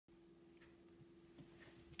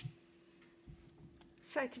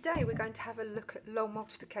So today we're going to have a look at long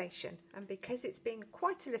multiplication, and because it's been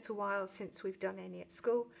quite a little while since we've done any at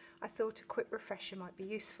school, I thought a quick refresher might be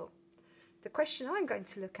useful. The question I'm going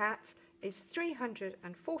to look at is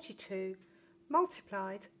 342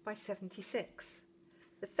 multiplied by 76.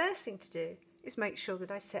 The first thing to do is make sure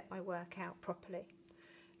that I set my work out properly.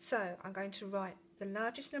 So I'm going to write the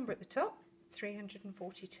largest number at the top,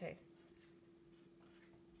 342.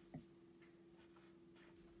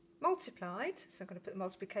 Multiplied, so I'm going to put the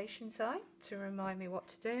multiplication sign to remind me what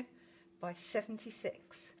to do, by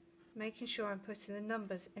 76, making sure I'm putting the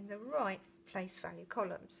numbers in the right place value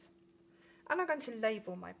columns. And I'm going to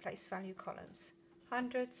label my place value columns,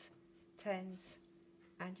 hundreds, tens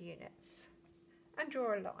and units, and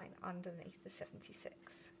draw a line underneath the 76.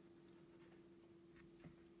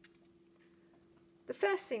 The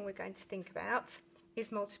first thing we're going to think about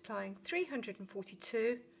is multiplying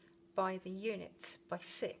 342 by the units, by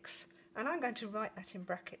 6, and I'm going to write that in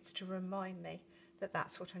brackets to remind me that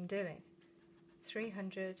that's what I'm doing.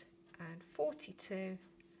 342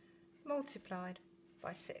 multiplied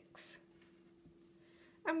by 6.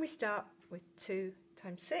 And we start with 2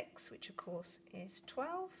 times 6, which of course is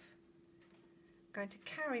 12. I'm going to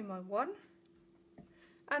carry my 1,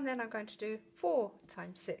 and then I'm going to do 4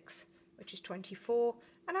 times 6, which is 24,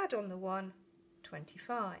 and add on the 1,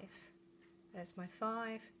 25. There's my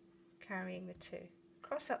 5, carrying the 2.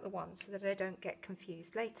 Cross out the 1 so that I don't get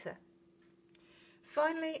confused later.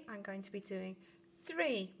 Finally, I'm going to be doing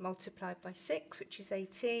 3 multiplied by 6, which is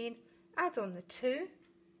 18, add on the 2,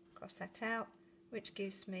 cross that out, which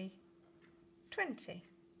gives me 20.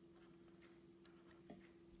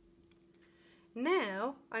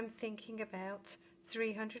 Now I'm thinking about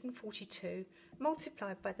 342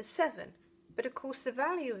 multiplied by the 7, but of course the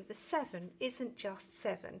value of the 7 isn't just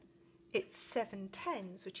 7, it's 7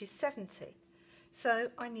 tens, which is 70.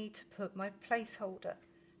 So I need to put my placeholder.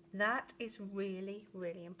 That is really,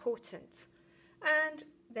 really important. And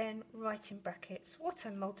then write in brackets what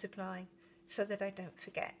I'm multiplying so that I don't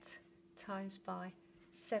forget. Times by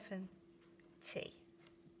 7t.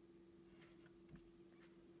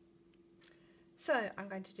 So I'm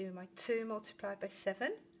going to do my 2 multiplied by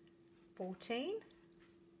 7, 14,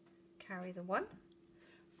 carry the 1,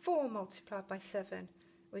 4 multiplied by 7,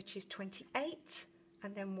 which is 28,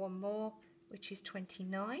 and then 1 more, which is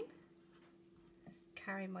 29,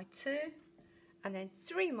 carry my 2, and then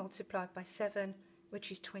 3 multiplied by 7, which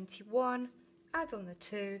is 21, add on the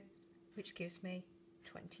 2, which gives me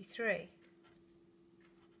 23.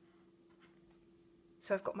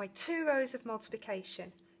 So I've got my 2 rows of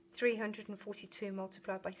multiplication, 342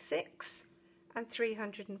 multiplied by 6 and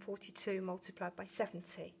 342 multiplied by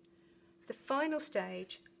 70. The final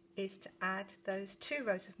stage is to add those 2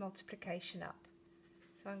 rows of multiplication up.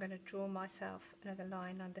 So I'm going to draw myself another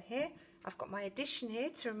line under here. I've got my addition here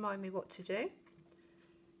to remind me what to do.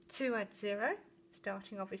 2 add 0,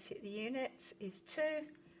 starting obviously at the units, is 2.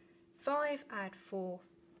 5 add 4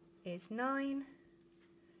 is 9.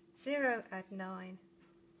 0 add 9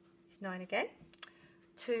 is 9 again.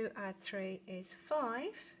 2 add 3 is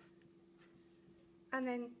 5. And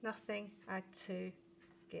then nothing add 2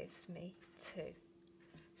 gives me 2.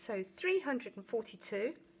 So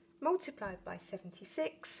 342 multiplied by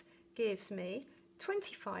 76 gives me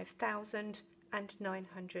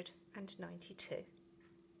 25,992.